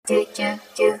Cerita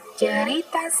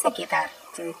sekitar.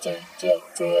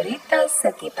 Cerita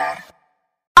sekitar.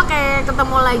 Oke,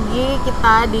 ketemu lagi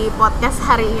kita di podcast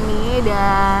hari ini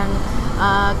dan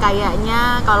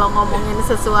kayaknya kalau ngomongin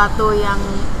sesuatu yang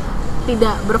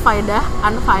tidak berfaedah,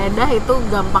 unfaedah itu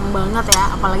gampang banget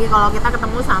ya. Apalagi kalau kita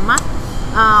ketemu sama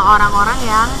orang-orang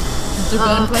yang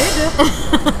juga unfaedah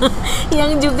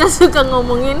yang juga suka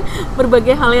ngomongin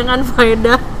berbagai hal yang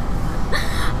unfaedah.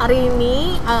 Hari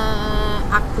ini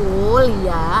aku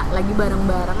Lia lagi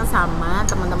bareng-bareng sama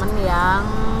teman-teman yang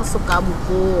suka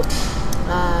buku.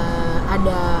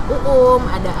 Ada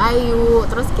ada Ayu,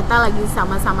 terus kita lagi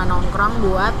sama-sama nongkrong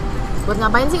buat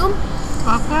ngapain sih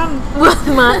makan buat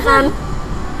makan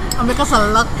sampai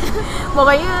keselak.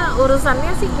 Pokoknya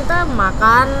urusannya sih kita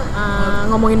makan,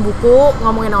 ngomongin buku,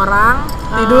 ngomongin orang,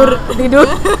 tidur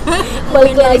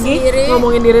balik lagi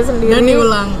ngomongin diri sendiri dan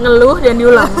diulang, ngeluh dan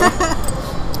diulang.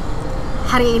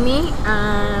 Hari ini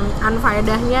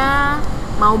unfaedahnya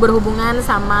mau berhubungan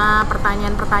sama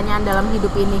pertanyaan-pertanyaan dalam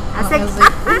hidup ini. Asik.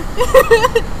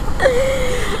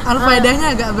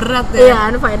 Unfaedahnya agak berat ya.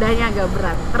 Iya, unfaedahnya agak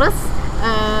berat. Terus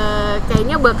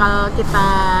kayaknya bakal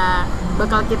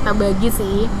kita bagi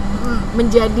sih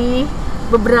menjadi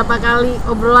beberapa kali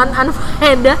obrolan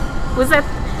unfaedah. Buset,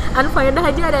 unfaedah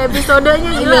aja ada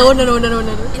episodenya, gila.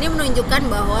 Bener. Ini menunjukkan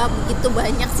bahwa begitu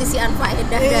banyak sisi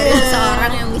unfaedah dari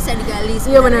seseorang yang bisa digali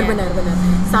sebenarnya. Iya, benar.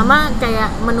 Sama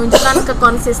kayak menunjukkan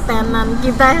kekonsistenan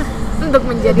kita untuk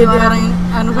menjadi orang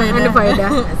unfaedah.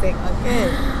 Asik.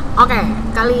 Oke,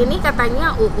 kali ini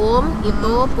katanya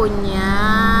itu punya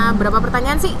berapa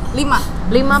pertanyaan sih?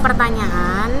 5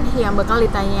 pertanyaan yang bakal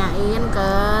ditanyain ke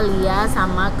Lia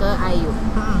sama ke Ayu.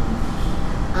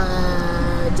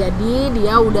 Jadi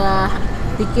dia udah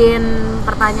bikin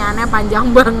pertanyaannya panjang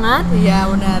banget. Iya,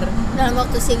 benar. Dalam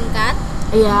waktu singkat.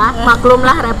 Iya,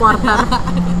 maklumlah reporter.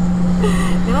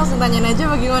 Ini langsung tanyain aja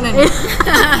bagaimana nih?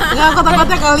 Nggak, aku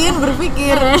takutnya kalian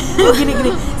berpikir.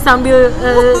 Gini, sambil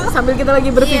kita lagi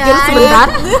berpikir sebentar,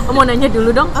 mau nanya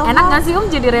dulu dong. Enak nggak sih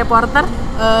jadi reporter?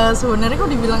 Sebenarnya kok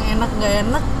dibilang enak nggak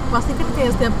enak, pasti kan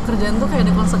kayak setiap kerjaan tuh kayak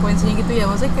ada konsekuensinya gitu ya.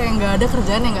 Maksudnya kayak nggak ada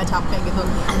kerjaan yang nggak capek gitu.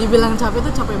 Dibilang capek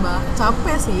tuh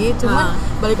capek sih. Cuman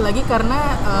balik lagi karena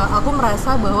aku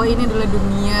merasa bahwa ini adalah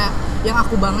dunia yang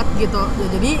aku banget gitu. Ya,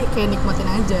 jadi kayak nikmatin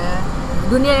aja.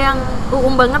 Dunia yang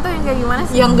banget tuh yang kayak gimana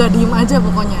sih? Yang nggak diem aja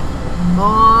pokoknya.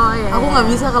 Oh iya. Aku nggak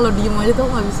bisa kalau diem aja tuh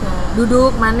nggak bisa.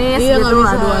 Duduk manis Iya, gitu.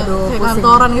 Bisa. Aduh, kayak pusing.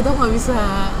 kantoran gitu nggak bisa.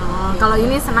 Oh, kalau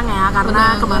ini senang ya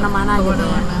karena kemana-mana gitu.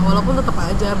 Ya. Walaupun tetap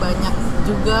aja banyak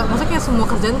juga. Maksudnya kayak semua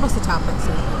kerjaan pasti capek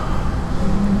sih.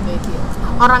 Kayak gitu.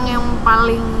 Orang yang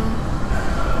paling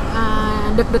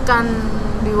deg-degan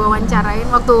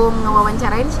diwawancarain waktu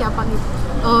ngewawancarain siapa gitu?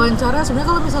 Wawancara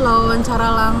sebenarnya kalau misalnya wawancara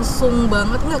langsung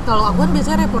banget nggak, kalau aku kan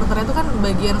biasanya reporternya itu kan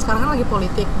bagian sekarang kan lagi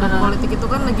politik dan politik itu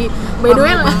kan lagi by the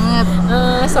way banget.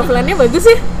 Softline-nya bagus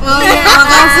sih. Oh iya,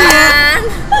 makasih ya.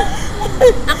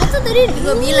 Aku tuh tadi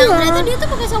juga bilang ternyata dia tuh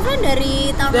pakai softline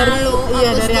dari tahun lalu. Iya,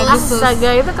 dari Agustus. Astaga,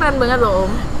 itu keren banget loh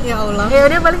Ya Allah. Ya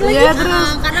udah balik lagi. Ya,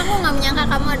 terus. Karena aku nggak menyangka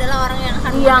kamu adalah orang yang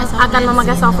akan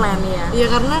memakai softline ya. Iya,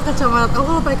 karena kacamata aku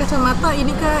kalau pakai kacamata ini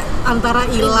antara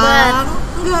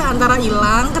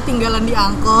hilang, ketinggalan di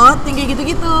angkot, tinggi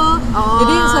gitu-gitu.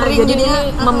 Jadi sering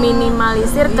jadinya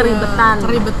meminimalisir keribetan.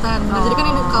 Nah, jadi kan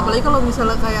ini apalagi kalau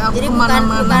misalnya kayak aku jadi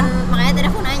kemana-mana. bukan makanya tadi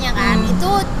aku nanya kan,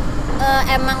 itu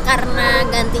emang karena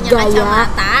gantinya gaya,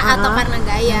 kacamata atau karena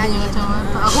gaya gitu.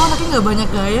 Kacamata. Aku anaknya nggak banyak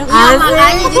gaya.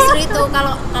 Makanya justru itu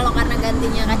kalau karena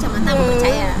gantinya kacamata aku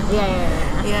percaya.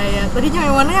 Iya. Tadinya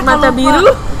yang mana ya? Mata biru.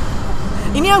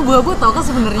 Ini abu-abu tau kan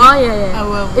sebenarnya? Oh iya.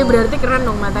 Abu-abu. Berarti keren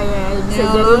dong matanya. Bisa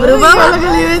Ya jadi Allah, berubah.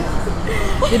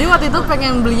 Jadi waktu itu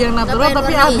pengen beli yang natural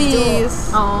tapi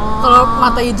habis. Kalau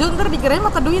mata hijau ntar dikirain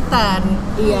mata duitan.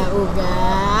 Iya,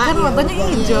 Kan matanya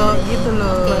hijau gitu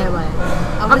loh. Boleh.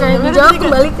 Oke, dijawab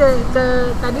kembali ke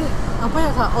tadi. Apa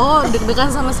ya Kak? Oh, deg-degan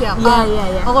sama siapa?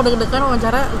 Iya. Oh, kalau deg-degan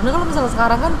wawancara. Sebenarnya kalau misalnya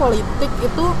sekarang kan politik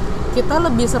itu kita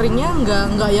lebih seringnya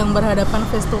nggak yang berhadapan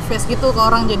face to face gitu ke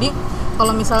orang. Jadi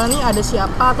kalau misalnya nih ada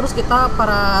siapa, terus kita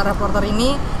para reporter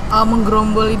ini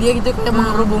menggeromboli dia gitu, kayak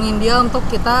menghubungin dia untuk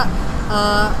kita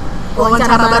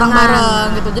wawancara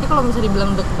bareng-bareng gitu. Jadi kalau misalnya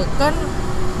dibilang deg-degan,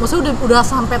 maksudnya udah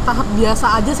sampai tahap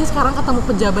biasa aja sih sekarang ketemu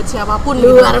pejabat siapapun.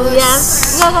 Luar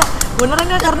biasa. Enggak, beneran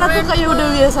nggak, karena tuh kayak udah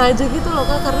biasa aja gitu loh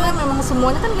Kak, karena memang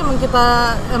semuanya kan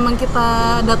emang kita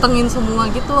datengin semua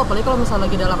gitu, apalagi kalau misalnya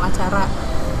lagi dalam acara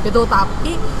gitu.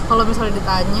 Tapi kalau misalnya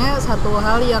ditanya satu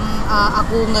hal yang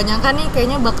aku nggak nyangka nih,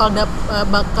 kayaknya bakal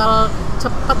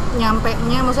cepet nyampe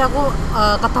nya, maksudnya aku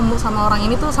ketemu sama orang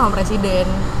ini tuh sama presiden.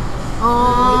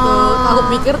 gitu. Aku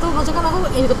pikir tuh maksudnya kan aku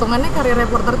hitungannya karir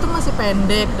reporter tuh masih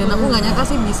pendek dan aku nggak nyangka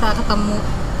sih bisa ketemu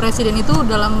presiden itu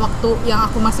dalam waktu yang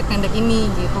aku masih pendek ini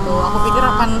gitu. Aku pikir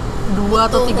akan 2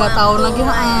 atau 3 tahun lagi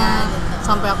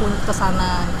sampai aku ke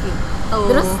sana gitu.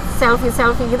 Terus selfie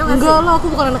gitu nggak sih? Enggak lah, aku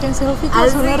bukan anak yang selfie kok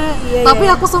Asik, sebenarnya. iya, Tapi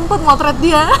iya. aku sempet motret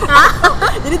dia.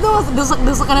 Jadi tuh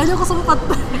desek-desekan aja aku sempet.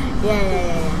 Iya.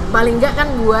 Paling enggak kan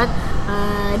buat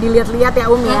dilihat-lihat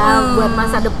ya ya, buat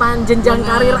masa depan jenjang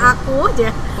Bener. karir aku aja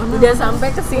udah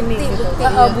sampai ke sini gitu.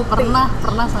 Bukti. Pernah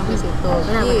sampai situ.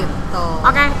 Benar. Gitu.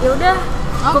 Oke, yaudah.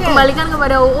 Aku Oke. kembalikan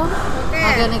kepada Uum.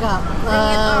 Oke nih Kak.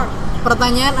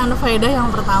 Pertanyaan unfaedah yang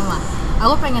pertama.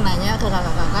 Aku pengen nanya ke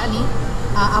kakak-kakak nih,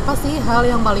 apa sih hal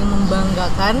yang paling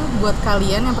membanggakan buat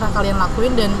kalian yang pernah kalian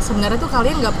lakuin dan sebenarnya tuh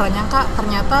kalian nggak pernah nyangka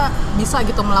ternyata bisa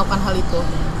gitu melakukan hal itu?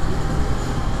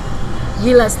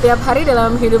 Gila, setiap hari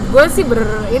dalam hidup gue sih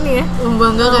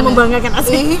membanggakan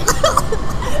asli.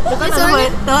 Itu kan Soalnya-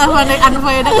 unfaedah kan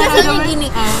Soalnya namanya. gini,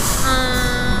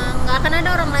 nggak akan ada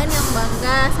orang lain yang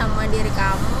bangga sama diri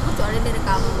kamu kecuali diri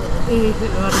kamu gitu.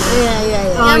 Luar biasa. Iya. Ya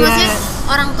Oh, iya, maksudnya iya.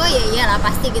 orang tua ya iyalah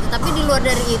pasti gitu, tapi di luar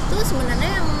dari itu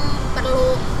sebenarnya yang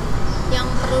perlu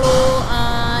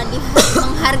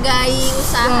menghargai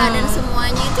usaha dan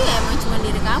semuanya itu ya emang cuma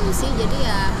diri kamu sih. Jadi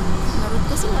ya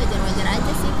menurutku sih wajar-wajar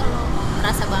aja sih kalau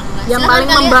merasa bangga. Yang Silakan paling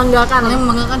kalian. membanggakan Paling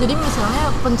membanggakan, jadi misalnya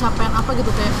pencapaian apa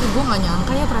gitu kayak gue nggak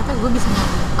nyangka ya ternyata gue bisa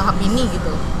nyampe tahap ini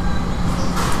gitu.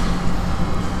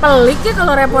 pelik ya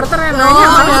kalau reporter yang nanya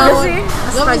males gak sih?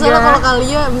 Gak misalnya kalau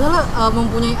kalian misalnya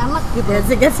mempunyai anak gitu.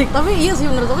 Asik. Tapi iya sih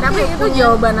menurut aku Tapi kayak itu punya-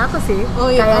 jawaban aku sih, Oh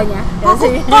iya. kayaknya. Kok Ya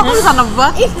sih. aku bisa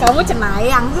nebak? Ih, kamu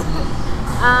cenayang.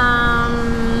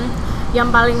 Yang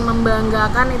paling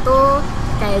membanggakan itu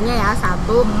kayaknya ya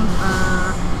satu,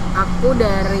 aku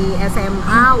dari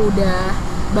SMA udah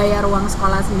bayar uang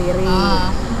sekolah sendiri.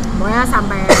 Pokoknya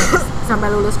sampai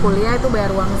lulus kuliah itu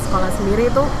bayar uang sekolah sendiri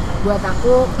itu buat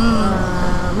aku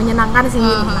menyenangkan sih,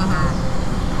 menyenangkan.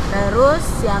 Terus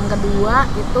yang kedua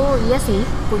itu iya sih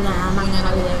punya anak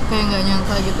kali ya. Kayak nggak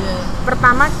nyangka gitu ya.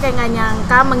 Pertama kayak nggak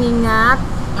nyangka mengingat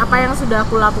apa yang sudah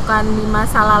aku lakukan di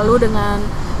masa lalu dengan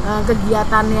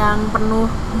kegiatan yang penuh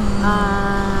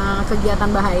kegiatan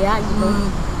bahaya gitu.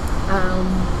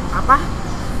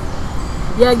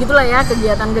 Ya gitulah ya,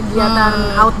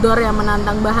 kegiatan-kegiatan outdoor yang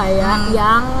menantang bahaya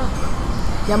yang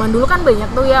zaman dulu kan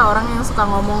banyak tuh ya orang yang suka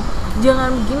ngomong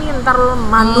jangan begini ntar lo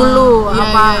mandu lu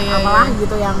apalah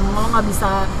gitu yang lo nggak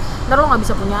bisa, ntar lo nggak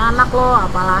bisa punya anak lo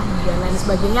apalah dan lain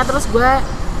sebagainya. Terus gue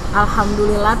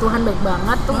alhamdulillah Tuhan baik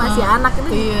banget tuh ngasih anak itu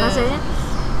rasanya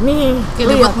nih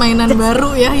Kayak dapat mainan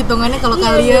baru ya hitungannya kalau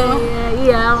kalian.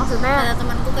 iya maksudnya Ada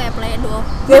temanku kayak Play-Doh.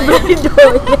 kayak Play-Doh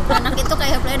ya. Anak itu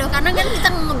kayak Play-Doh karena kan kita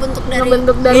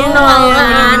ngebentuk dari nol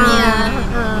kan ya.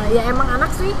 Ya emang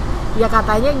anak sih ya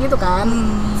katanya gitu kan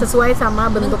sesuai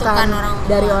sama bentukan orang tua.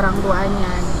 dari orang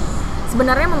tuanya.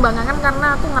 Sebenarnya membanggakan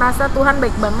karena aku ngerasa Tuhan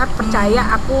baik banget, percaya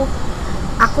aku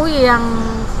yang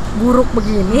buruk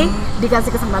begini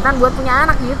dikasih kesempatan buat punya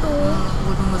anak gitu.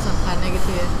 Buat membesarkannya gitu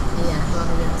ya. Iya, luar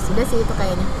biasa. Sudah sih itu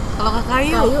kayaknya. Kalau Kak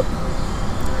Kayu,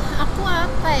 Aku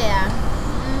apa ya?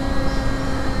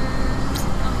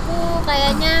 Aku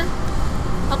kayaknya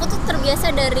aku tuh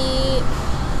terbiasa dari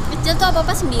kecil tuh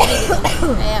apa-apa sendiri gitu.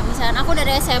 Kayak misalnya aku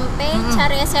dari SMP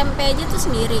cari SMP aja tuh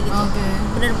sendiri gitu. Oke.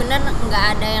 Bener-bener nggak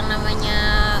ada yang namanya,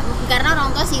 karena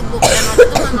orang tua sibuk dan waktu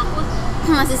itu mamaku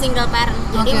masih single parent,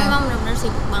 jadi Oke. memang benar-benar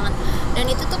sibuk banget. Dan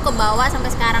itu tuh kebawa sampai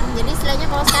sekarang. Jadi istilahnya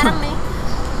kalau sekarang nih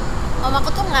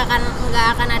mamaku tuh nggak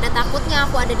akan ada takutnya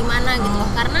aku ada di mana gitu loh,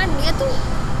 karena dia tuh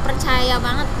percaya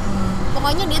banget.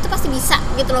 Pokoknya dia tuh pasti bisa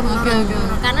gitu loh menurut.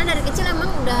 Karena dari kecil emang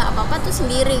udah apa-apa tuh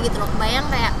sendiri gitu loh. Kebayang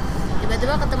kayak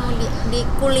tiba-tiba ketemu di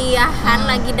kuliahan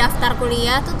lagi daftar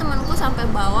kuliah tuh temanku sampai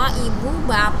bawa ibu,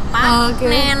 bapak,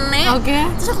 nenek.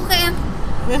 Terus aku kayak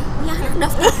ya anak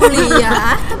daftar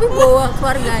kuliah tapi bawa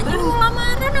keluarganya mau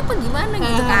lamaran apa gimana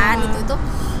gitu kan.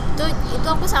 Itu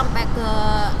aku sampai ke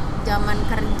zaman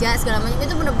kerja segala macam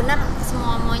itu benar-benar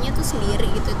semuanya tuh sendiri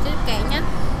gitu. Itu kayaknya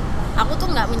aku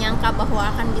tuh nggak menyangka bahwa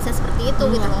akan bisa seperti itu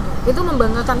gitu loh. Itu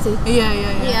membanggakan sih.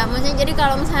 Iya, maksudnya jadi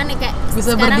kalau misalnya nih kayak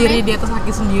bisa sekarang berdiri nih, di atas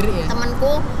kaki sendiri ya.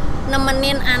 temanku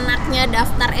nemenin anaknya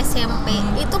daftar SMP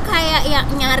itu kayak ya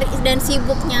nyari dan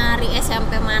sibuk nyari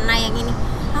SMP mana yang ini.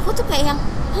 Aku tuh kayak yang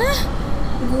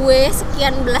gue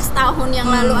sekian belas tahun yang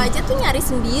lalu aja tuh nyari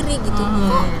sendiri gitu.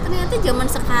 Kok ternyata zaman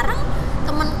sekarang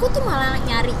temanku tuh malah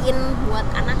nyariin buat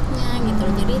anaknya gitu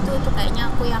loh. Jadi itu kayaknya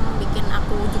aku yang bikin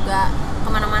aku juga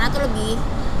kemana-mana tuh lebih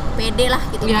pede lah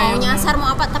gitu. Mau nyasar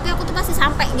mau apa tapi aku tuh pasti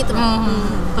sampai gitu loh.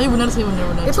 Tapi benar sih,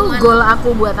 benar. Itu goal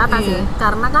aku buat apa sih?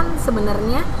 Karena kan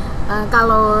sebenarnya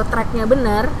kalau tracknya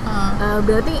bener,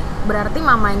 berarti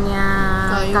mamanya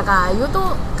Ayu. kakak Ayu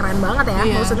tuh keren banget ya.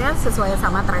 Iya. Maksudnya sesuai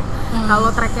sama track. Kalau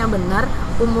tracknya bener,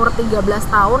 umur 13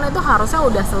 tahun itu harusnya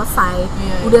udah selesai,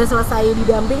 Iya. udah selesai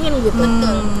didampingin gitu.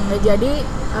 Jadi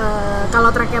kalau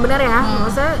tracknya bener ya,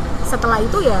 maksudnya setelah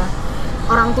itu ya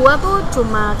orang tua tuh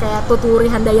cuma kayak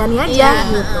tuturi handayani aja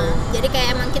gitu. Jadi kayak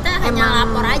emang kita hanya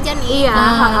lapor aja nih. Iya,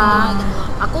 gitu.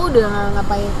 aku udah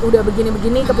ngapain, udah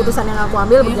begini-begini keputusan yang aku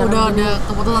ambil Iya, begini. udah ada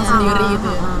keputusan sendiri gitu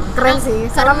ya. Keren sih,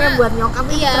 salam ya buat nyokap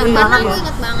ini Iya, keren karena banget aku ya.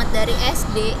 inget banget dari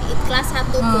SD kelas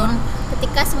 1 pun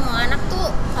ketika semua anak tuh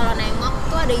kalau nengok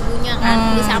tuh ada ibunya kan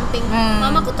di samping.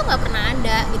 Mamaku tuh nggak pernah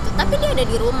ada gitu, tapi dia ada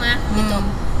di rumah gitu.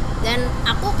 Dan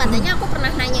katanya aku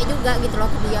pernah nanya juga gitu loh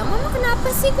ke dia, mama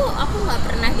kenapa sih kok aku nggak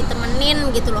pernah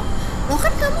ditemenin gitu loh. Loh kan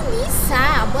kamu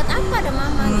bisa, buat apa ada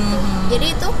mama gitu.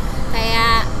 Jadi itu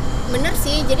kayak bener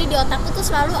sih, jadi di otakku tuh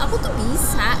selalu aku tuh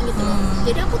bisa gitu loh.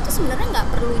 Jadi aku tuh sebenarnya nggak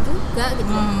perlu juga gitu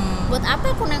loh. Buat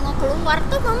apa aku nengok keluar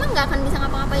tuh mama nggak akan bisa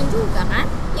ngapa-ngapain juga kan.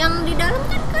 Yang di dalam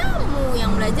kan kamu,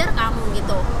 yang belajar kamu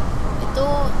gitu.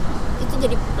 Itu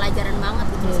jadi pelajaran banget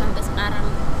gitu sampai sekarang.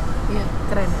 Iya.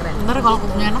 Keren. Ntar kalau aku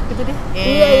punya anak gitu deh.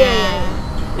 Iya.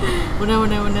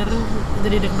 Bener-bener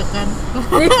jadi deg-degan.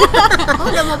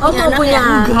 Udah mau Oh, punya mau anak punya ya?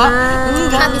 anak.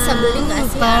 Nggak bisa beli nggak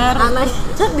sih Ntar. Anak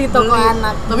di toko Beli.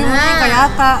 anak. Tapi mungkin kayak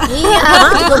Ata. Iya,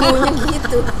 aku juga maunya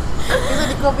gitu. Bisa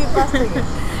di copy paste gitu.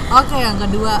 Oke, yang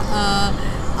kedua,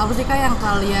 apa sih Kak yang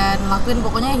kalian lakuin?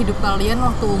 Pokoknya hidup kalian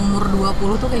waktu umur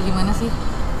 20 tuh kayak gimana sih?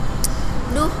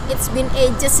 Duh, it's been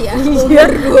ages ya. Iya,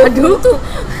 aduh tuh.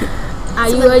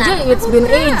 Ayu Sebentar. aja it's been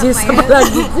Berapa ages ya?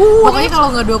 apalagi gue. Pokoknya kalau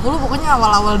nggak 20, pokoknya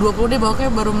awal-awal 20 deh,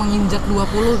 pokoknya baru menginjak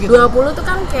 20 gitu. 20 tuh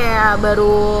kan kayak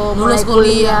baru mulai Lulus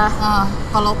kuliah.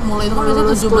 Kalau mulai itu kan biasanya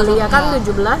Lulus 17 kuliah kan ya.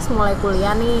 17 mulai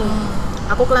kuliah nih.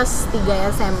 Aku kelas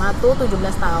 3 SMA tuh 17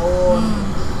 tahun.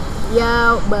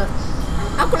 Ya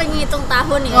Aku lagi ngitung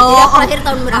tahun ya. Oh, Jadi aku lahir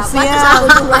tahun berapa, Asia. terus aku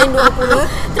jumlahin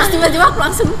 20. Terus tiba-tiba aku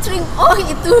langsung cering. Oh,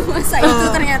 itu masa itu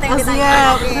ternyata yang ditanya.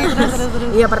 Siap. Oke.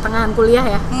 Terus. iya pertengahan kuliah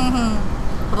ya.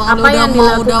 Pertengahan Apa yang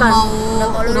udah dilakukan?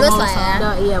 mau lulus lah ya.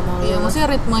 Udah iya mau Iya, lulus. maksudnya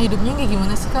ritme hidupnya kayak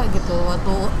gimana sih Kak gitu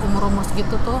waktu umur-umur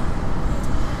segitu tuh?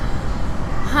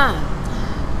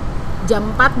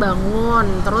 Jam 4 bangun,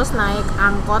 terus naik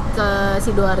angkot ke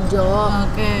Sidoarjo.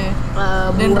 Oke.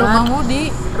 Dan buat rumahmu di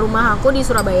rumah aku di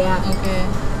Surabaya. Oke.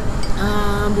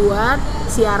 Buat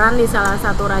siaran di salah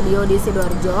satu radio di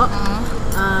Sidoarjo.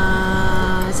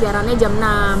 Siarannya jam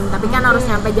 6, tapi kan harus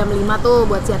nyampe jam 5 tuh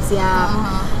buat siap-siap.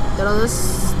 Terus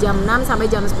jam 6 sampai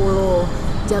jam 10.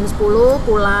 Jam 10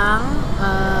 pulang.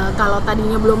 Kalau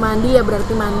tadinya belum mandi ya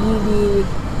berarti mandi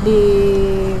di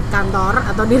kantor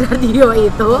atau di radio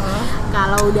itu.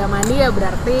 Kalau udah mandi ya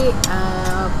berarti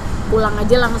pulang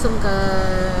aja langsung ke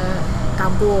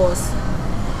kampus.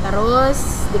 Terus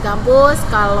di kampus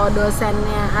kalau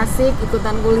dosennya asik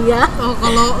ikutan kuliah. Oh,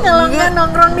 kalau Kalau nggak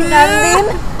nongkrong di kantin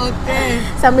Oke.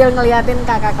 sambil ngeliatin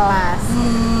kakak kelas.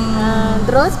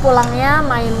 Terus pulangnya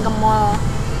main ke mall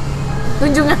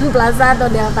Tunjungan Plaza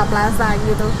atau Delta Plaza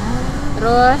gitu.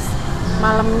 Terus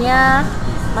malamnya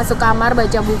masuk kamar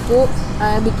baca buku,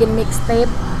 bikin mixtape,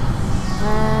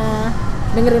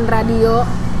 dengerin radio.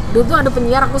 Dulu tuh ada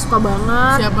penyiar aku suka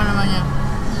banget. Siapa namanya?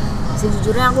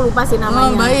 Sejujurnya aku lupa sih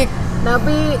namanya. Oh, baik.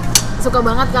 Tapi suka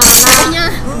banget karena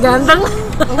ganteng.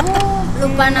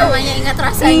 Lupa namanya, ingat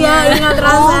rasanya. Iya, ingat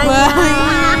rasanya.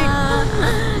 baik.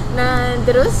 Nah,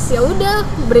 terus ya udah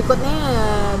berikutnya ya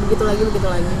begitu lagi.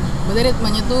 Berarti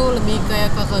ritmenya tuh lebih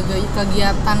kayak ke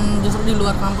kegiatan justru di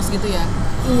luar kampus gitu ya?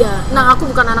 Iya. Nah, aku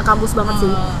bukan anak kampus banget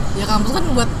sih. Ya kampus kan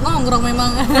buat nongkrong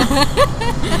memang.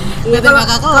 Iya, Berarti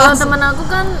kakak kalau kelas. temen aku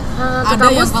kan ke Ada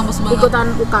yang kampus banget. ikutan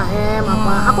UKM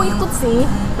apa. Aku ikut sih,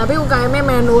 tapi UKM-nya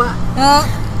menua.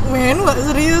 Men, wah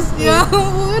serius? Ya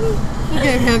ampun.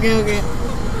 Oke.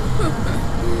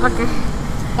 Oke.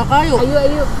 Kakak yuk.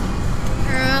 Ayo.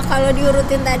 Kalau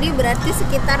diurutin tadi berarti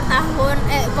sekitar tahun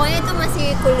pokoknya itu masih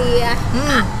kuliah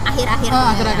akhir-akhir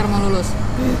Akhir-akhir mau lulus.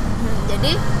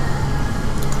 Jadi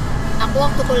aku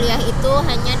waktu kuliah itu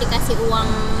hanya dikasih uang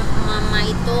mama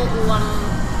itu uang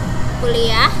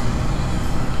kuliah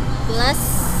plus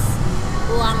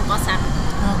uang kosan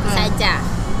saja.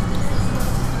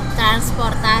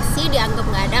 Transportasi dianggap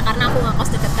nggak ada karena aku nggak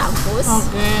kos deket kampus.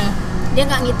 Oke. Dia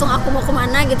nggak ngitung aku mau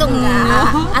kemana gitu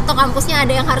enggak, atau kampusnya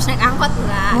ada yang harus naik angkot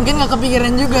enggak. Mungkin nggak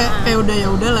kepikiran juga. Kayak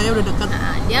udah lah ya udah dekat.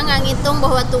 Nah, dia nggak ngitung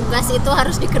bahwa tugas itu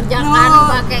harus dikerjakan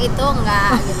pakai itu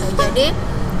enggak gitu. Jadi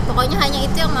pokoknya hanya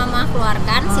itu yang mama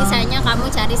keluarkan, sisanya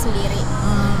kamu cari sendiri.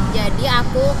 Jadi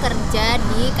aku kerja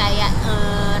di kayak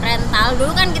rental,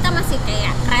 dulu kan kita masih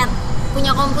kayak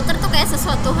punya komputer tuh kayak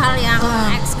sesuatu hal yang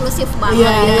eksklusif banget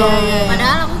Iya, gitu. iya.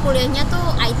 Padahal aku kuliahnya tuh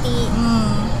IT.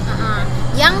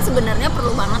 Yang sebenarnya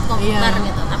perlu banget komputer Iya.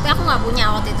 gitu. Tapi aku nggak punya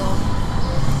waktu itu.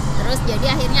 Terus jadi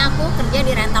akhirnya aku kerja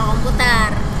di rental komputer.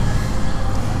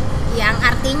 Yang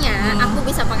artinya aku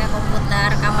bisa pakai komputer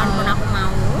kapanpun aku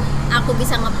mau. Aku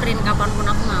bisa ngeprint kapanpun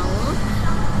aku mau.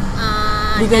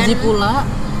 Digaji dan- pula.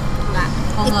 Enggak.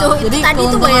 Oh, itu enggak. Jadi tadi itu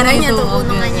keuntungannya bayarannya itu. tuh Oke,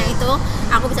 keuntungannya oke. itu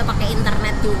aku bisa pakai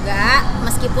internet juga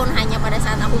meskipun hanya pada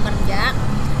saat aku kerja.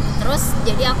 Terus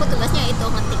jadi aku tugasnya itu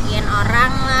ngetikin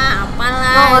orang lah,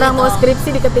 apalah. orang gitu. mau skripsi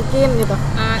diketikin gitu.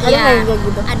 Ada Iya, nggak yang kayak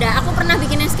gitu? ada. Aku pernah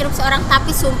bikinin skripsi orang, tapi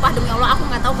sumpah demi Allah aku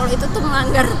nggak tahu kalau itu tuh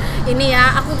melanggar ini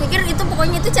ya. Aku pikir itu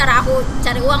pokoknya itu cara aku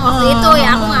cari uang waktu itu ya.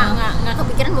 Aku nggak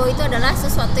kepikiran bahwa itu adalah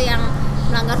sesuatu yang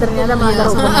melanggar Ternyata hukum. melanggar Iya,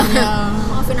 hukum. Sebenarnya.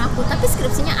 Maafin aku, tapi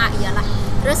skripsinya A iyalah.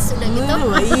 Terus udah gitu,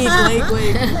 Baik.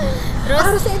 terus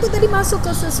Harusnya itu tadi masuk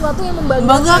ke sesuatu yang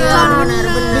Membanggakan, benar.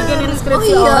 Bikinin skripsi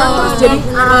Oh iya, orang terus jadi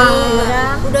bener. ya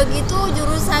kan? Udah gitu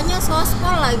jurusannya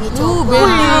sospol lagi coba.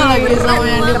 Beda lagi Keren sama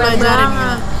yang banget. dipelajarin.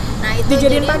 banget. Nah itu Dijadiin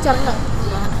jadi- pacar nggak?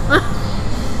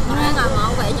 Orangnya nggak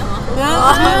mau kayaknya sama aku.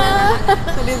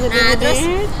 Sedih-sedih. Nah terus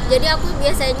jadi aku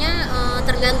biasanya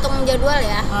tergantung jadwal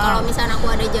ya. Kalau misalnya aku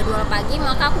ada jadwal pagi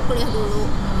maka aku kuliah dulu.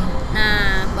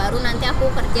 Nah baru nanti aku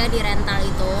kerja di rental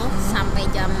itu sampai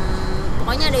jam,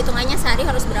 pokoknya ada hitungannya sehari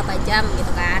harus berapa jam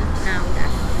gitu kan. Nah udah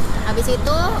habis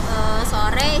itu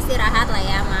sore istirahat lah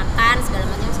ya, makan segala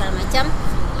macam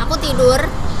aku tidur.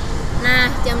 Nah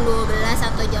jam 12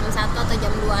 atau jam 1 atau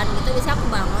jam 2an gitu bisa aku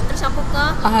bangun terus aku ke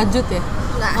Tahajud ya?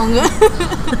 enggak Oh enggak.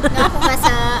 enggak, aku nggak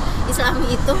se-islami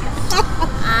itu.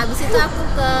 Habis itu aku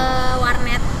ke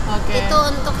warnet. Oke. Itu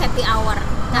untuk happy hour.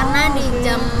 Karena di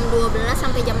jam 12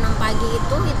 sampai jam 6 pagi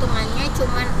itu hitungannya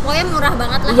cuman pokoknya murah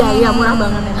banget lah. Iya murah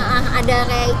banget ya. Ada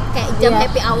kayak jam Iya,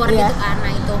 happy hour iya. gitu kan.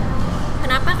 Nah itu.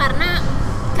 Kenapa? Karena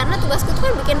tugasku tuh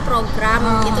kan bikin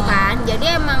program gitu kan. Jadi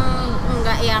emang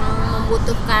enggak yang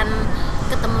membutuhkan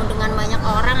ketemu dengan banyak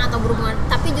orang atau berhubungan,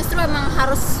 tapi justru emang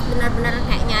harus benar-benar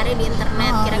kayak nyari di internet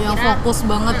Yang kira-kira fokus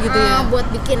banget gitu ya. buat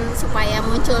bikin supaya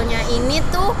munculnya ini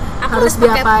tuh aku Harus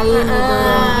pakai diapain gitu.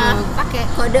 pakai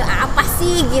kode apa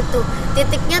sih gitu,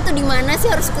 titiknya tuh di mana sih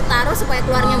harus kutaruh supaya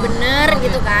keluarnya bener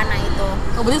gitu kan. Nah itu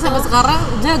Oh berarti sampai sekarang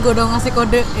jago dong ngasih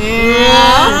kode.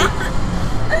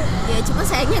 ya cuma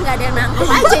sayangnya nggak ada yang nangkep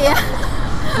aja ya.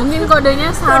 Mungkin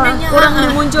kodenya salah, Kodenya, kurang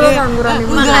dimunculkan, kurang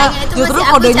dimunculkan. Enggak, Makanya itu justru masih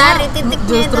aku kodenya cari titiknya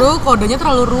justru kodenya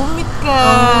terlalu rumit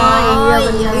kan. Iya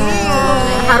iya.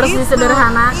 benar. Harus Gitu.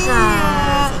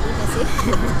 disederhanakan. Iya sih.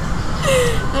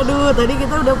 Aduh, tadi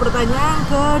kita udah pertanyaan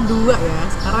kedua ya.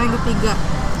 Sekarang yang ketiga.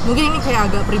 Mungkin ini kayak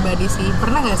agak pribadi sih.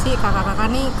 Pernah nggak sih kakak-kakak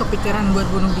nih kepikiran buat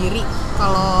bunuh diri?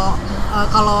 Kalau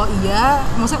iya,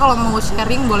 maksudnya kalau mau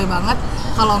sharing boleh banget.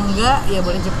 Kalau enggak, ya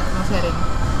boleh cepet mau sharing.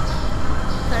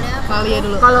 Soalnya apa? Kali ya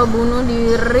dulu. Kalau bunuh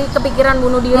diri, kepikiran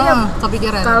bunuh diri ya.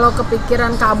 Kepikiran. Kalau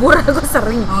kepikiran kabur aku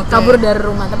sering Oke. kabur dari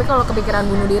rumah. Tapi kalau kepikiran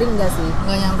bunuh diri enggak sih.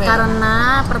 Nggak nyampe. Karena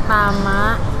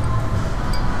pertama,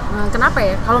 kenapa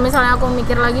ya? Kalau misalnya aku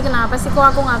mikir lagi kenapa sih kok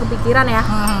aku nggak kepikiran ya?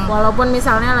 Walaupun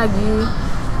misalnya lagi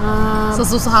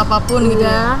Sesusah apapun gitu ya.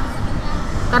 iya,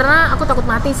 karena aku takut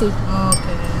mati sih.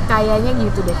 Oke. Kayaknya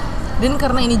gitu deh. Dan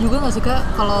karena ini juga nggak sih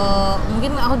kak, kalau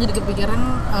mungkin aku jadi kepikiran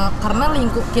karena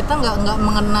lingkup kita nggak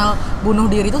mengenal bunuh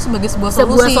diri itu sebagai sebuah solusi.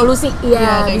 Sebuah solusi,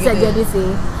 iya kayak bisa gitu ya. jadi sih.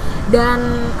 Dan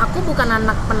aku bukan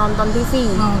anak penonton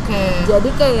TV, Oke. jadi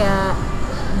kayak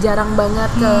jarang banget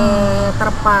ke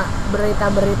terpa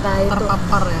berita-berita itu.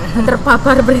 Terpapar ya.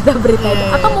 Terpapar berita-berita itu.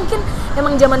 Iya, Atau iya. mungkin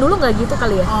emang zaman dulu nggak gitu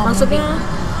kali ya? Oh, Maksudnya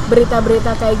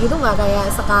berita-berita kayak gitu nggak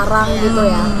kayak sekarang gitu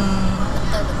ya?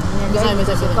 Betul, betul. Bisa, Kayak bisa,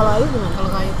 gitu sih. bisa. Kalau Ayu gimana? Kalau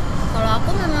kayak Kalau aku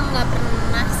memang nggak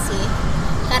pernah sih,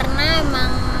 karena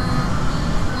emang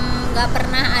nggak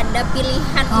pernah ada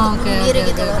pilihan untuk Oke, bunuh diri oke,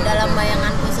 gitu oke, loh oke, dalam oke.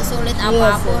 bayanganku sesulit Iya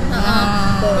apapun. sih.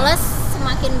 Betul. Plus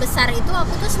semakin besar itu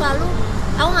aku tuh selalu,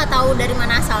 aku nggak tahu dari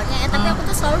mana asalnya ya, tapi aku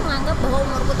tuh selalu menganggap bahwa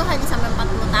umurku tuh hanya sampai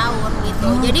 40 tahun gitu.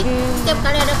 Jadi setiap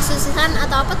kali ada kesusahan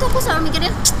atau apa tuh aku selalu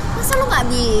mikirnya, masa lu nggak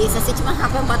bisa sih cuma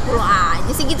sampai 40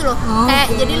 aja sih gitu loh. Kayak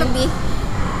jadi lebih,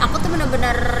 aku tuh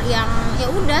bener-bener yang ya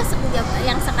udah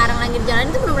yang sekarang lagi dijalanin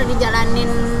itu bener-bener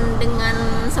dijalanin dengan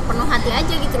sepenuh hati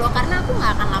aja gitu loh, karena aku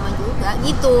nggak akan lama juga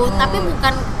gitu. Tapi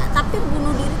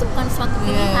bunuh diri itu bukan suatu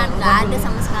pilihan, nggak ada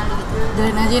sama sekali gitu.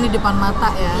 jalin aja ini depan mata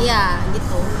ya. Iya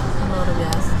gitu. Luar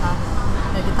biasa.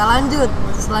 Ya kita lanjut.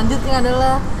 Selanjutnya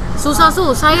adalah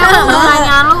Susah-susah ya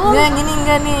pertanyaan lu. ya gini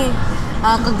enggak nih.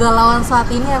 Kegalauan saat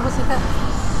ini apa sih kak?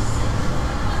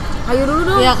 Ayo dulu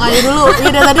dong. Iya kayu dulu. Iya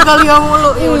dari tadi kalian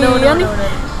mulu. Ya udah Iya nih.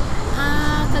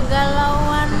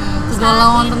 Kegalauan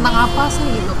Kegalauan saat tentang ini apa sih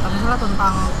gitu kan? Misalnya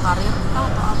tentang karir kah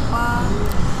atau apa?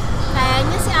 kayak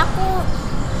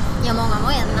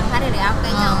ya,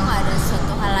 kayaknya aku nggak ada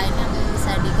suatu hal lain yang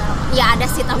bisa digalaukan. Ya ada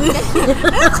sih tapi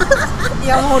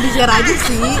Ya mau di-share aja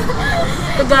sih.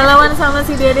 Kegalauan sama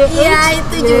si Dede. ya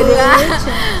itu Dede. juga.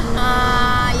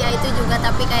 Ya itu juga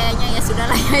tapi kayaknya ya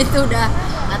sudahlah ya itu udah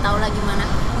nggak tahu lah gimana.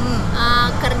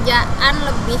 Kerjaan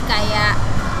lebih kayak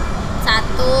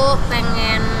satu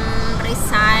pengen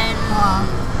resign,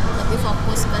 lebih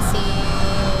fokus ke si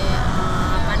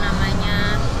apa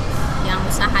namanya yang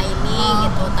usaha ini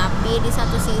gitu. Tapi di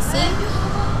satu sisi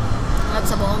nggak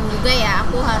bisa bohong juga ya,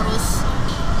 aku harus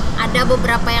ada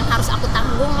beberapa yang harus aku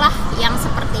tanggung lah, yang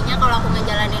sepertinya kalau aku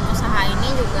ngejalanin usaha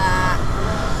ini juga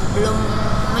belum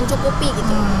mencukupi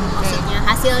gitu. Maksudnya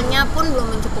hasilnya pun belum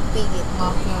mencukupi gitu.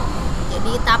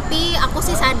 Jadi tapi aku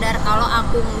sih sadar kalau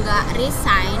aku nggak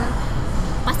resign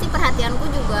pasti perhatianku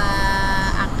juga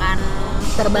akan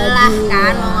Terbagi, belah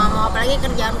kan, ya. mau nggak mau, apalagi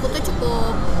kerjaanku tuh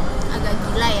cukup agak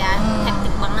gila ya,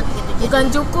 hektik banget gitu. Bukan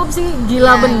cukup sih,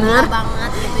 gila ya, bener. gila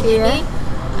banget gitu. Iya. Jadi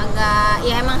agak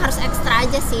ya emang harus ekstra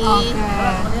aja sih.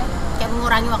 Kayak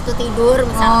mengurangi waktu tidur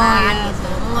misalkan gitu,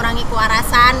 mengurangi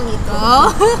kewarasan gitu.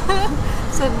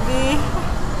 Sedih.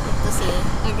 Itu sih.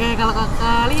 Oke, kalau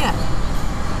kakak Lia,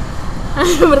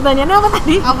 Pertanyaannya apa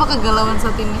tadi? apa kegalauan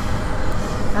saat ini?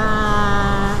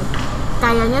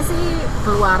 Kayaknya sih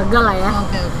keluarga lah ya.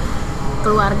 Oke.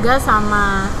 Keluarga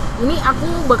sama ini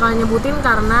aku bakal nyebutin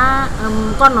karena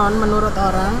konon menurut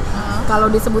orang kalau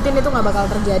disebutin itu nggak bakal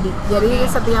terjadi. Jadi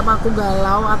setiap aku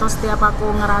galau atau setiap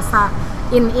aku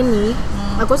ngerasain ini,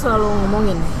 aku selalu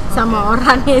ngomongin sama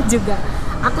orangnya juga.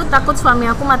 Aku takut suami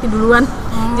aku mati duluan.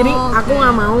 Jadi aku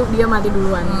nggak mau dia mati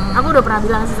duluan. Aku udah pernah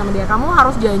bilang sih sama dia, kamu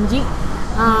harus janji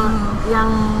yang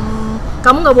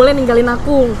kamu nggak boleh ninggalin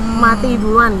aku mati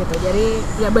duluan gitu. Jadi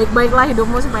ya baik-baiklah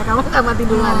hidupmu supaya kamu nggak mati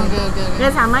duluan. Oke. Ya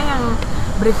sama yang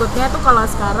berikutnya tuh kalau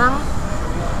sekarang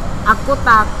aku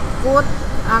takut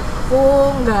aku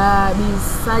nggak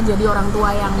bisa jadi orang tua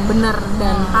yang benar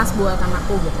dan pas buat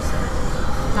anakku gitu sih.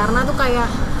 Karena tuh kayak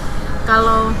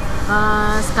kalau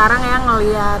sekarang ya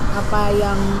ngelihat apa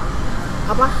yang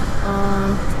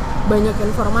banyak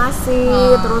informasi,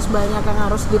 terus banyak yang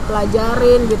harus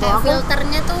dipelajarin gitu. Kayak Aku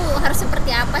filternya tuh harus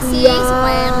seperti apa sih Iya.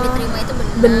 supaya yang diterima itu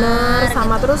bener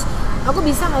sama gitu. terus aku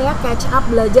bisa nggak ya catch up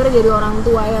belajar jadi orang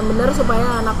tua yang benar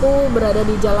supaya anakku berada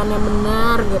di jalan yang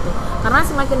benar gitu. Karena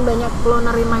semakin banyak lo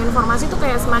nerima informasi tuh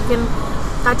kayak semakin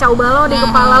kacau balau di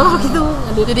kepala lo gitu.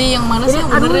 Jadi yang mana Jadi sih yang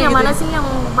aduh bener yang gitu? mana sih yang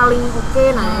paling oke.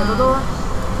 Nah itu tuh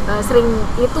sering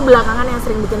itu belakangan yang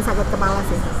sering bikin sakit kepala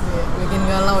sih. Iya, bikin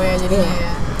galau ya jadinya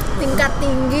ya. Tingkat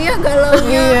tinggi ya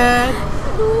galaunya. Iya.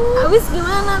 Abis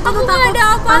gimana? Aku nggak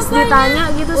ada pas apa-apanya. ditanya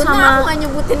gitu Untung sama aku nggak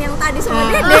nyebutin yang tadi sama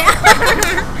Dede.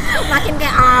 Makin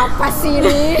kayak apa sih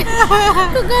ini?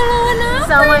 Kegalauan apa?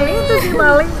 sama itu sih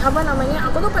paling apa namanya,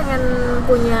 aku tuh pengen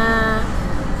punya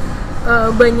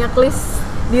banyak list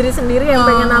diri sendiri yang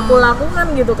pengen aku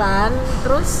lakukan gitu kan.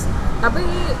 Terus tapi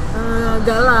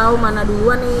galau mana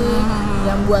duluan nih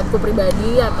yang buatku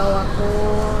pribadi atau aku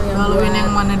yang Galuin buat,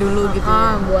 yang mana dulu gitu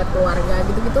ya. buat keluarga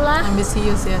gitu-gitulah.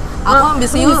 Ambisius ya.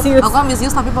 Aku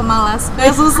ambisius tapi pemalas.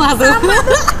 Kayak susah tuh.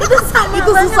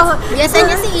 Itu susah.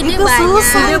 Biasanya sih ide Itu banyak,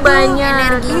 susah, ide banyak.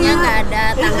 energinya nggak ada,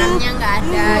 tangannya nggak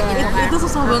ada gitu kan. Itu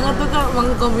susah banget tuh Kak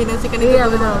mengkombinasikan itu. Iya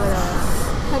tuh. betul.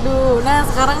 Aduh, nah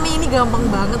sekarang nih ini gampang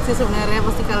banget sih sebenarnya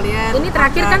pasti kalian. Ini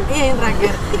terakhir kan? Iya, ini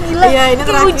terakhir. Gila, Iya, ini kayak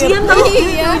terakhir. ujian tau.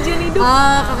 Iya. Ujian hidup.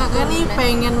 Kakak nih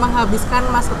pengen menghabiskan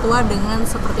masa tua dengan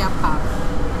seperti apa?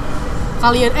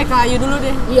 Kalian, Kak Ayu dulu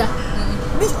deh. Iya.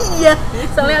 Iya.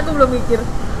 Soalnya aku belum mikir.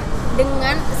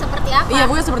 Dengan seperti apa? Iya,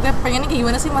 gue seperti pengennya kayak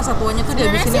gimana sih masa tuanya tuh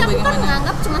Sebenarnya dihabisin sih aku kan bagaimana?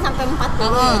 menganggap cuma sampai 40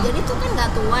 ya, jadi itu kan nggak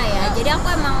tua ya. Jadi aku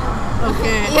emang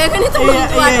Oke. Iya kan itu belum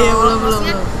tua iya, dong. belum.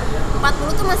 Maksudnya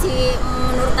 40 tuh masih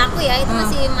menurut aku ya itu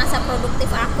masih masa produktif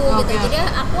aku gitu. Oke. Jadi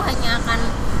aku hanya akan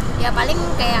ya paling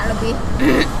kayak lebih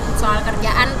soal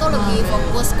kerjaan tuh lebih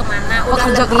fokus kemana. Wah,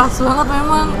 kerja lebih, keras banget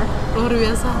memang. Luar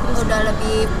biasa. Terus udah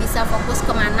lebih bisa fokus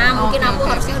kemana. Mungkin Oke, aku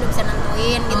oke. harusnya udah bisa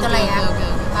nentuin gitu Oke, lah ya. oke.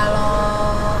 Kalau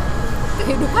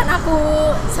kehidupan aku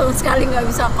sama sekali nggak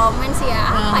bisa komen sih ya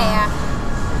apa ya,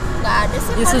 nggak ada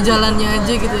sih. Ya, paling sejalannya itu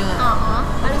aja gitu ya.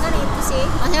 paling kan itu sih,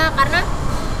 maksudnya karena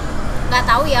nggak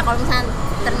tahu ya kalau misalnya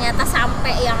ternyata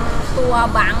sampai yang tua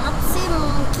banget sih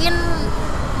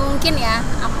mungkin ya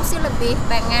aku sih lebih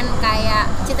pengen kayak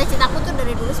cita-citaku tuh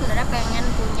dari dulu sebenarnya pengen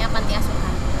punya panti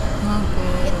asuhan.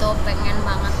 Oke. Itu pengen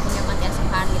banget punya panti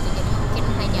asuhan gitu, jadi mungkin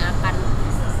hanya akan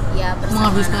ya bersama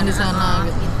Menghabiskan di sana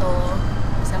anak-anak gitu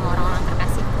bersama orang-orang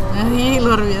terkasihku.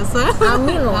 Luar biasa.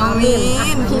 Amin loh, amin.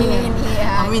 Amin,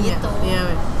 iya, Amin gitu. ya. Iya,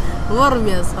 weh. Luar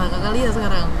biasa. Kakak Lia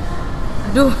sekarang.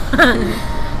 Aduh.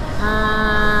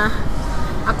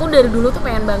 Aku aku dari dulu tuh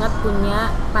pengen banget punya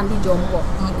panti jompo.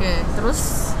 Oke.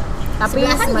 Terus tapi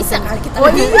Sebelahan bisa semacam- kali kita. oh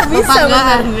iya bisa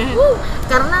Tetanggaan, bener. ya.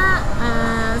 Karena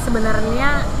sebenarnya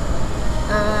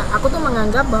aku tuh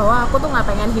menganggap bahwa aku tuh nggak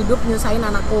pengen hidup nyusahin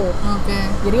anakku. Oke.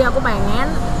 Jadi aku pengen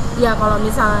ya kalau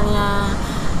misalnya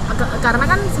karena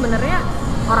kan sebenarnya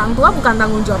orang tua bukan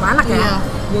tanggung jawab anak ya. Iya.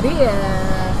 Jadi ya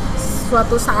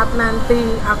suatu saat nanti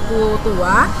aku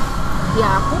tua, ya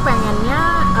aku pengennya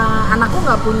anakku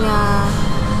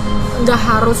nggak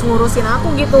harus ngurusin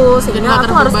aku gitu, sehingga nggak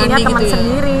aku harus punya terbebani teman gitu ya?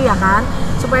 sendiri ya kan.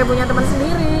 Supaya punya teman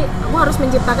sendiri, aku harus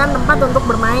menciptakan tempat untuk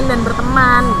bermain dan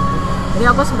berteman. Jadi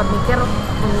aku sempat mikir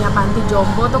punya panti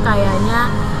jompo tuh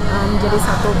kayaknya menjadi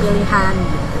satu pilihan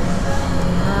gitu.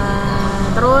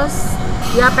 Terus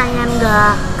ya pengen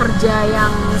nggak kerja yang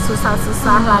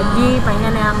susah-susah lagi,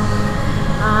 pengen yang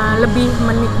lebih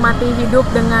menikmati hidup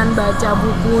dengan baca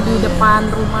buku di depan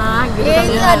rumah gitu Iya kan.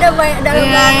 itu ada banyak dalam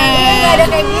belakangnya nggak ada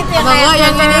kayak gitu ya, Atau kayak nggak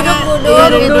yang ini duduk-duduk iya,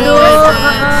 gitu. duduk-duduk.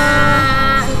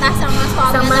 Entah sama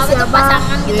suami Sama atau itu siapa.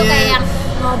 pasangan gitu, Iya. kayak yang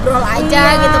ngobrol aja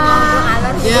Iya. gitu, ngobrol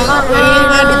alur Ya, gitu. ini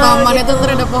kan di taman itu tuh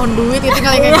ada pohon duit, itu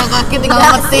tinggal kayak kaki tinggal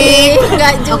Nggak petik. sih,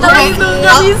 nggak juga Aku sih.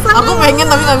 nggak bisa. Aku pengen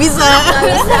tapi nggak bisa.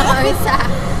 Nggak bisa.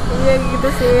 Iya gitu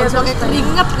sih. Harus pakai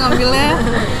keringat ngambilnya.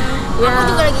 Ya.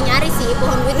 Aku juga lagi nyari sih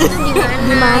pohon duit itu di mana.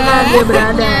 Di mana dia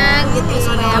berada. Gitu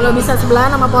supaya Kalau bisa sebelahan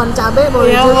sama pohon cabai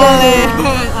boleh Iya juga. boleh.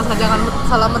 Asal jangan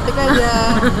salah metik aja.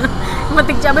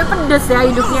 Metik cabai pedes ya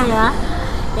hidupnya ya.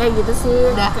 Kayak gitu sih.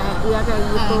 Udah. Kayak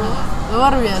gitu.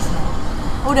 Luar biasa.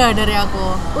 Udah dari aku.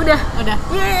 Udah. Udah.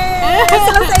 Yeay,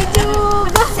 selesai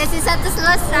juga. sesi 1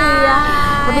 selesai. Iya.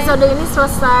 Episode ini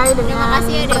selesai dengan Terima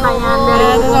kasih ya, pertanyaan Dewo. dari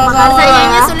Iya, Ugo sama-sama. Makarsa Sayangnya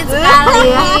ya. sulit sekali.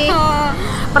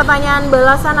 Pertanyaan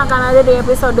balasan akan ada di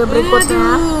episode berikutnya.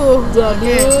 Aduh.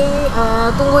 Jadi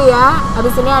tunggu ya.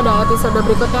 Abis ini ada episode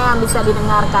berikutnya yang bisa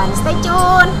didengarkan. Stay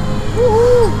tune.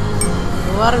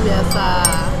 Luar biasa.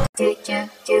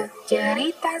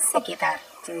 Cerita sekitar.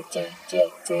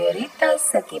 Cerita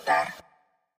sekitar.